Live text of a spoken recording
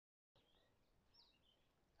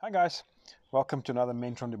Hi guys, welcome to another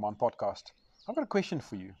Mentor on Demand podcast. I've got a question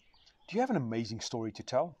for you. Do you have an amazing story to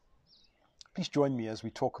tell? Please join me as we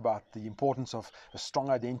talk about the importance of a strong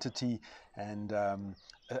identity and a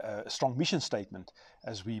strong mission statement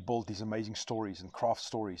as we build these amazing stories and craft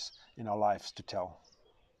stories in our lives to tell.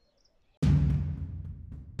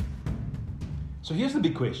 So here's the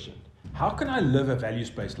big question. How can I live a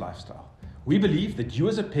values-based lifestyle? We believe that you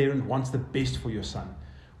as a parent wants the best for your son.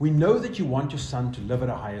 We know that you want your son to live at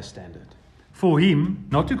a higher standard. For him,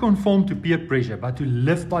 not to conform to peer pressure, but to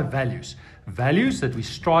live by values. Values that we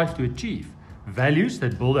strive to achieve. Values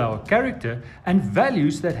that build our character and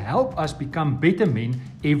values that help us become better men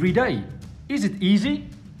every day. Is it easy?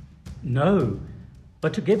 No,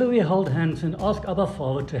 but together we hold hands and ask Abba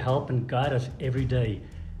Father to help and guide us every day.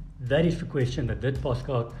 That is the question that this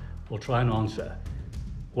podcast will try and answer.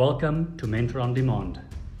 Welcome to Mentor on Demand.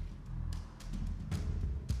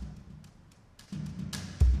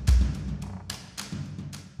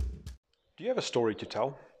 Do you have a story to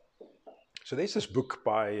tell? So there's this book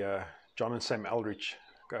by John and Sam Eldridge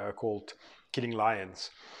called Killing Lions.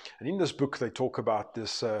 And in this book, they talk about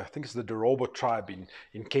this, I think it's the Dorobo tribe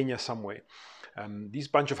in Kenya somewhere. These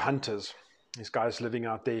bunch of hunters, these guys living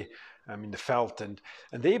out there in the veldt, and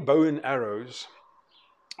their bow and arrows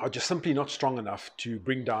are just simply not strong enough to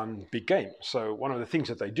bring down big game. So one of the things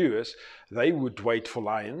that they do is they would wait for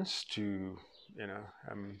lions to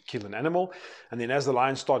kill an animal. And then as the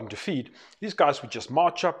lion's starting to feed, these guys would just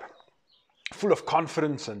march up full of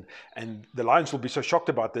confidence, and the lions will be so shocked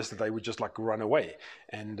about this that they would just like run away.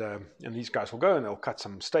 And these guys will go and they'll cut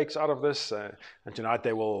some steaks out of this, and tonight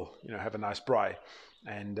they will have a nice braai.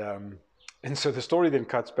 And so the story then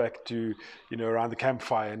cuts back to around the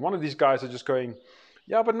campfire, and one of these guys are just going,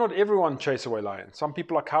 yeah, but not everyone chase away lions. Some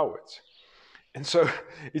people are cowards. And so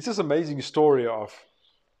it's this amazing story of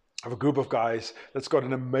a group of guys that's got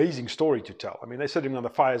an amazing story to tell. I mean, they're sitting on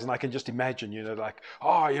the fires, and I can just imagine,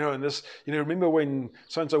 and this, remember when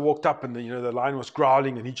so-and-so walked up and the lion was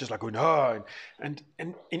growling and he just like going, oh, and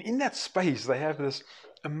in that space, they have this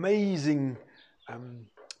amazing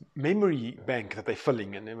memory bank that they're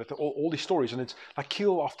filling, and with all these stories, and it's like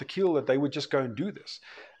kill after kill that they would just go and do this.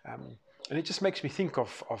 And it just makes me think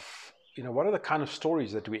of what are the kind of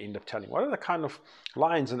stories that we end up telling? What are the kind of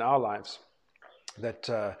lines in our lives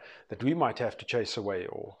that we might have to chase away?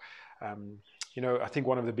 Or I think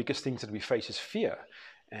one of the biggest things that we face is fear,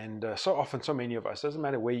 and so often, so many of us, doesn't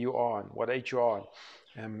matter where you are and what age you are,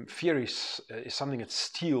 fear is something that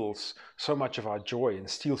steals so much of our joy and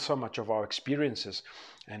steals so much of our experiences.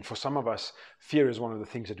 And for some of us, fear is one of the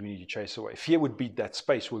things that we need to chase away. Fear would be that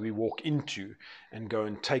space where we walk into and go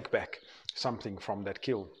and take back something from that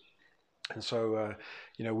kill. And so,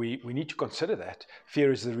 we need to consider that.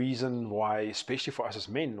 Fear is the reason why, especially for us as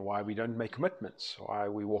men, why we don't make commitments, why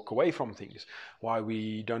we walk away from things, why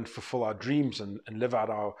we don't fulfill our dreams and live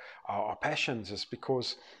out our passions, is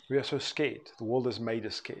because we are so scared. The world has made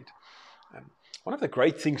us scared. One of the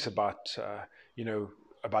great things about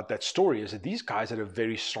that story is that these guys had a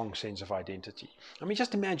very strong sense of identity. I mean,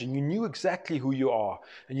 just imagine, you knew exactly who you are,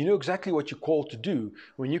 and you know exactly what you're called to do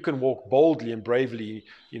when you can walk boldly and bravely,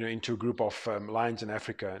 into a group of lions in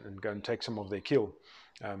Africa and go and take some of their kill.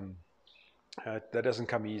 That doesn't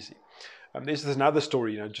come easy. There's another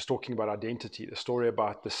story, just talking about identity, the story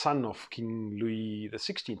about the son of King Louis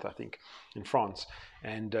XVI, I think, in France.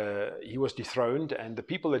 And he was dethroned, and the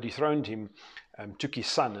people that dethroned him took his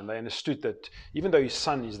son, and they understood that even though his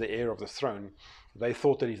son is the heir of the throne, they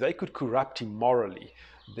thought that if they could corrupt him morally,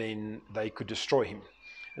 then they could destroy him.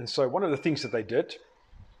 And so one of the things that they did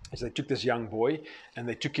is they took this young boy and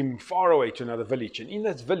they took him far away to another village. And in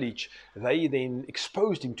that village, they then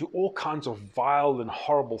exposed him to all kinds of vile and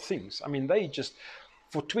horrible things. I mean, they just,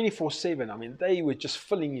 for 24/7, they were just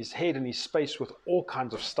filling his head and his space with all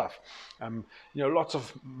kinds of stuff. Lots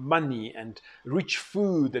of money and rich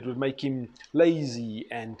food that would make him lazy,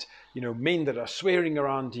 and, men that are swearing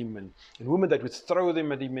around him, and women that would throw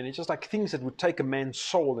them at him. And it's just like things that would take a man's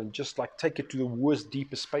soul and just like take it to the worst,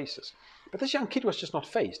 deepest spaces. But this young kid was just not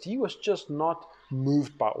fazed. He was just not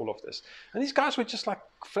moved by all of this. And these guys were just like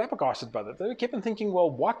flabbergasted by that. They kept on thinking, well,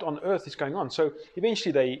 what on earth is going on? So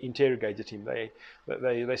eventually they interrogated him. They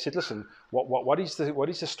said, listen, what is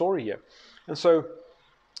the story here? And so,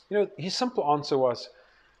 his simple answer was,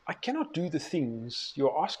 I cannot do the things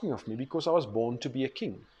you're asking of me because I was born to be a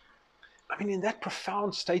king. I mean, in that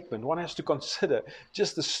profound statement, one has to consider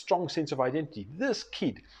just the strong sense of identity. This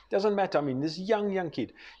kid, doesn't matter, this young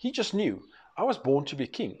kid, he just knew, I was born to be a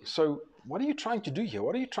king. So what are you trying to do here?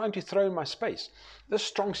 What are you trying to throw in my space? This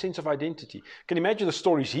strong sense of identity. Can you imagine the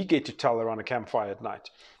stories he get to tell around a campfire at night?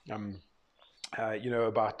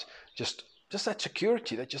 about just that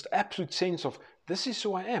security, that just absolute sense of, this is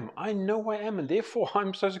who I am. I know who I am, and therefore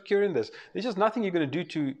I'm so secure in this. There's just nothing you're going to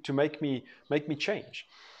do to make me change.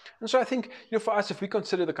 And so I think, for us, if we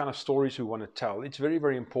consider the kind of stories we want to tell, it's very,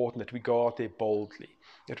 very important that we go out there boldly,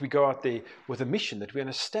 that we go out there with a mission, that we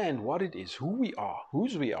understand what it is, who we are,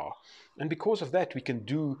 whose we are. And because of that, we can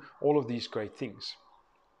do all of these great things.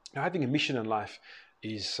 Now, having a mission in life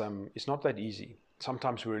is not that easy.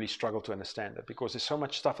 Sometimes we really struggle to understand that because there's so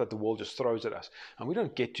much stuff that the world just throws at us, and we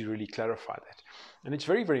don't get to really clarify that. And it's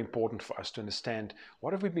very, very important for us to understand,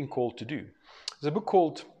 what have we been called to do? There's a book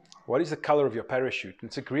called What is the Color of Your Parachute? And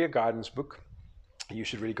it's a career guidance book. You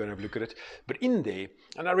should really go and have a look at it. But in there,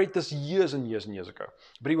 and I read this years and years and years ago,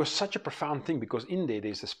 but it was such a profound thing, because in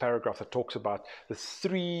there's this paragraph that talks about the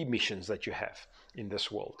 3 missions that you have in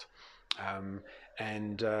this world.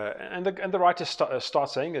 And the writer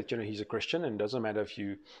starts saying that he's a Christian, and it doesn't matter if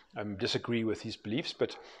you disagree with his beliefs,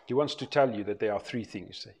 but he wants to tell you that there are 3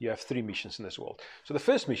 things. You have 3 missions in this world. So the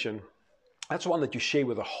first mission, that's one that you share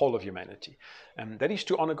with the whole of humanity, and that is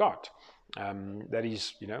to honor God. That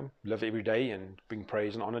is, live every day and bring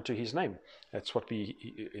praise and honor to His name. That's what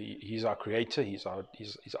He's our Creator. He's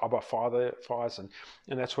Abba Father for us, and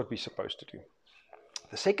that's what we're supposed to do.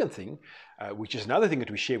 The second thing, which is another thing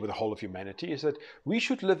that we share with the whole of humanity, is that we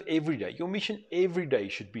should live every day. Your mission every day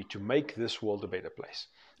should be to make this world a better place.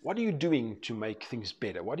 What are you doing to make things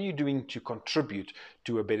better? What are you doing to contribute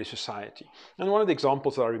to a better society? And one of the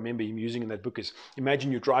examples that I remember him using in that book is,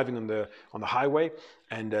 imagine you're driving on the highway,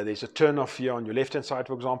 and there's a turnoff here on your left-hand side,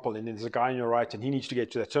 for example, and then there's a guy on your right, and he needs to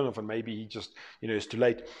get to that turnoff, and maybe he just, is too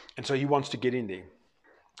late, and so he wants to get in there.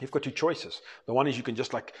 You've got 2 choices. The one is you can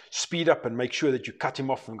just speed up and make sure that you cut him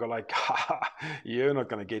off and go you're not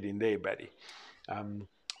going to get in there, buddy.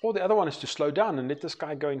 Or the other one is to slow down and let this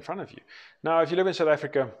guy go in front of you. Now, if you live in South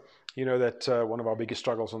Africa, you know that one of our biggest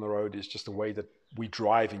struggles on the road is just the way that we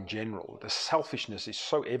drive in general. The selfishness is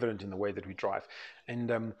so evident in the way that we drive.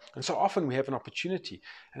 And so often we have an opportunity.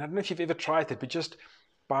 And I don't know if you've ever tried that, but just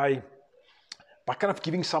by kind of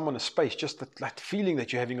giving someone a space, just that feeling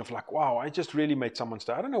that you're having of wow, I just really made someone's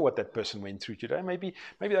day. I don't know what that person went through today. Maybe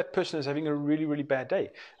that person is having a really, really bad day.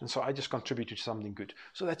 And so I just contributed to something good.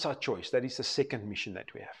 So that's our choice. That is the second mission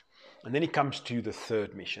that we have. And then he comes to the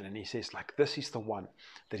third mission, and he says, this is the one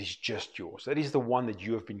that is just yours. That is the one that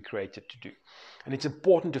you have been created to do. And it's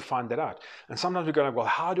important to find that out. And sometimes we go, well,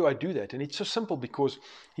 how do I do that? And it's so simple, because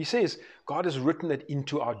he says God has written it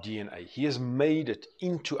into our DNA. He has made it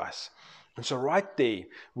into us. And so right there,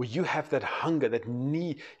 where you have that hunger, that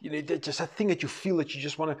need, just a thing that you feel that you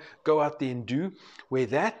just want to go out there and do, where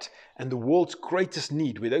that and the world's greatest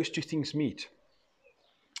need, where those 2 things meet,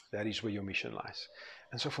 that is where your mission lies.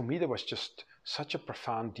 And so for me, that was just such a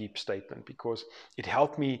profound, deep statement, because it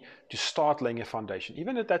helped me to start laying a foundation,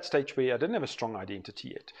 even at that stage where I didn't have a strong identity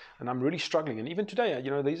yet. And I'm really struggling. And even today,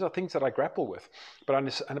 these are things that I grapple with.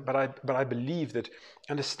 But I believe that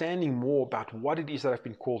understanding more about what it is that I've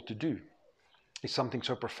been called to do is something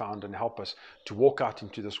so profound, and help us to walk out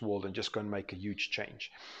into this world and just go and make a huge change.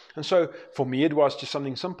 And so for me, it was just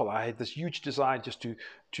something simple. I had this huge desire just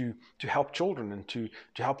to help children and to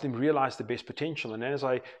help them realize their best potential. And as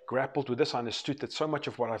I grappled with this, I understood that so much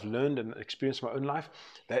of what I've learned and experienced in my own life,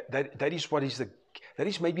 that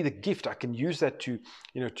is maybe the gift. I can use that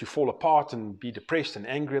to fall apart and be depressed and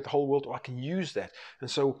angry at the whole world, or I can use that. And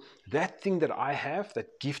so that thing that I have,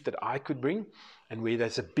 that gift that I could bring, and where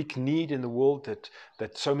there's a big need in the world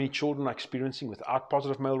that so many children are experiencing without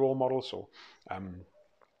positive male role models, or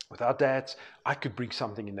without dads, I could bring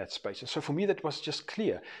something in that space. And so for me, that was just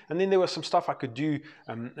clear. And then there was some stuff I could do,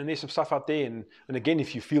 and there's some stuff out there. And again,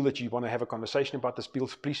 if you feel that you want to have a conversation about this,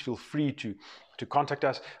 please feel free to contact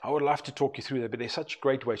us. I would love to talk you through that. But there's such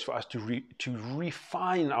great ways for us to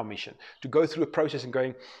refine our mission, to go through a process and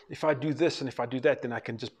going, if I do this and if I do that, then I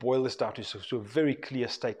can just boil this down to a very clear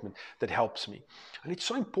statement that helps me. And it's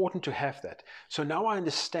so important to have that. So now I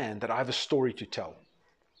understand that I have a story to tell,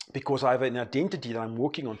 because I have an identity that I'm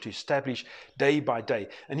working on to establish day by day.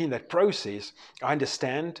 And in that process, I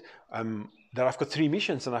understand that I've got 3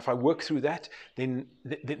 missions, and if I work through that, then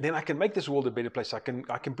I can make this world a better place. I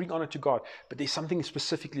can bring honor to God, but there's something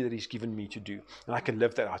specifically that He's given me to do, and I can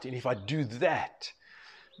live that out. And if I do that,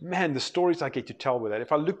 man, the stories I get to tell with that.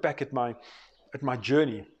 If I look back at my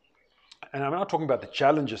journey, and I'm not talking about the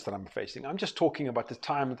challenges that I'm facing, I'm just talking about the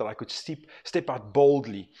time that I could step out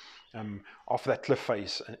boldly off that cliff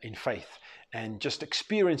face in faith, and just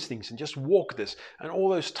experience things and just walk this, and all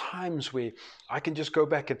those times where I can just go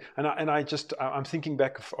back I'm thinking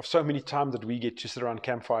back of so many times that we get to sit around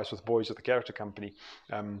campfires with boys at the Character Company.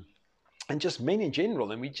 and just men in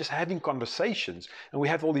general, and we're just having conversations, and we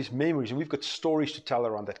have all these memories, and we've got stories to tell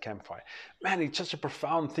around that campfire. Man, it's such a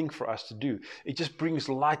profound thing for us to do. It just brings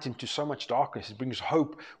light into so much darkness. It brings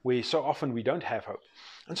hope where so often we don't have hope.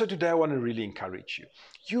 And so today I want to really encourage you.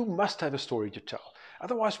 You must have a story to tell.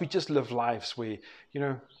 Otherwise, we just live lives where,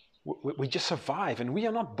 we just survive, and we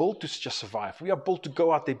are not built to just survive. We are built to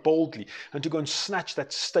go out there boldly and to go and snatch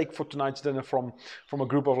that steak for tonight's dinner from a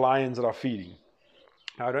group of lions that are feeding.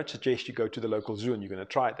 Now, I don't suggest you go to the local zoo and you're going to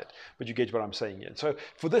try that, but you get what I'm saying here. And so,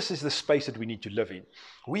 for this is the space that we need to live in.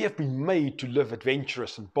 We have been made to live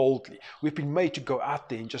adventurous and boldly. We've been made to go out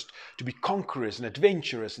there and just to be conquerors and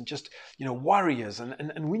adventurous and just, warriors.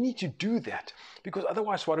 And we need to do that, because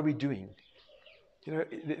otherwise, what are we doing?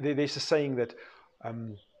 There's a saying that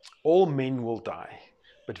all men will die,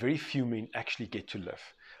 but very few men actually get to live.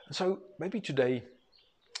 And so, maybe today,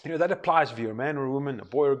 that applies if you're a man or a woman, a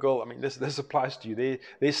boy or a girl. I mean, this applies to you.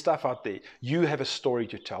 There's stuff out there. You have a story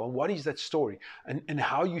to tell. And what is that story? And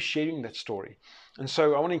how are you sharing that story? And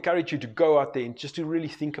so I want to encourage you to go out there and just to really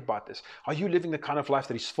think about this. Are you living the kind of life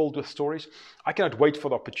that is filled with stories? I cannot wait for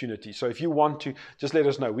the opportunity. So if you want to, just let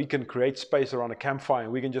us know. We can create space around a campfire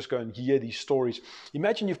and we can just go and hear these stories.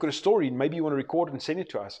 Imagine you've got a story and maybe you want to record it and send it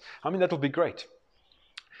to us. I mean, that will be great.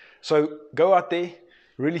 So go out there.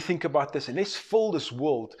 Really think about this, and let's fill this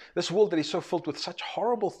world that is so filled with such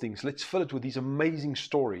horrible things. Let's fill it with these amazing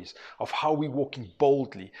stories of how we're walking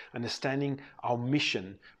boldly, understanding our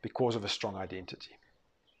mission because of a strong identity.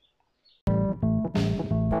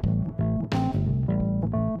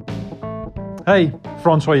 Hey,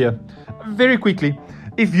 Francois here. Very quickly,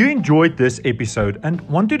 if you enjoyed this episode and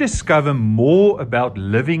want to discover more about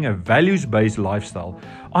living a values-based lifestyle,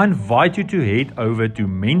 I invite you to head over to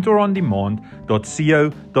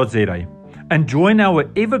mentorondemand.co.za and join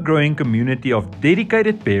our ever-growing community of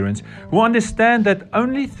dedicated parents who understand that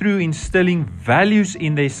only through instilling values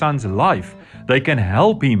in their son's life, they can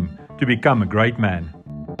help him to become a great man.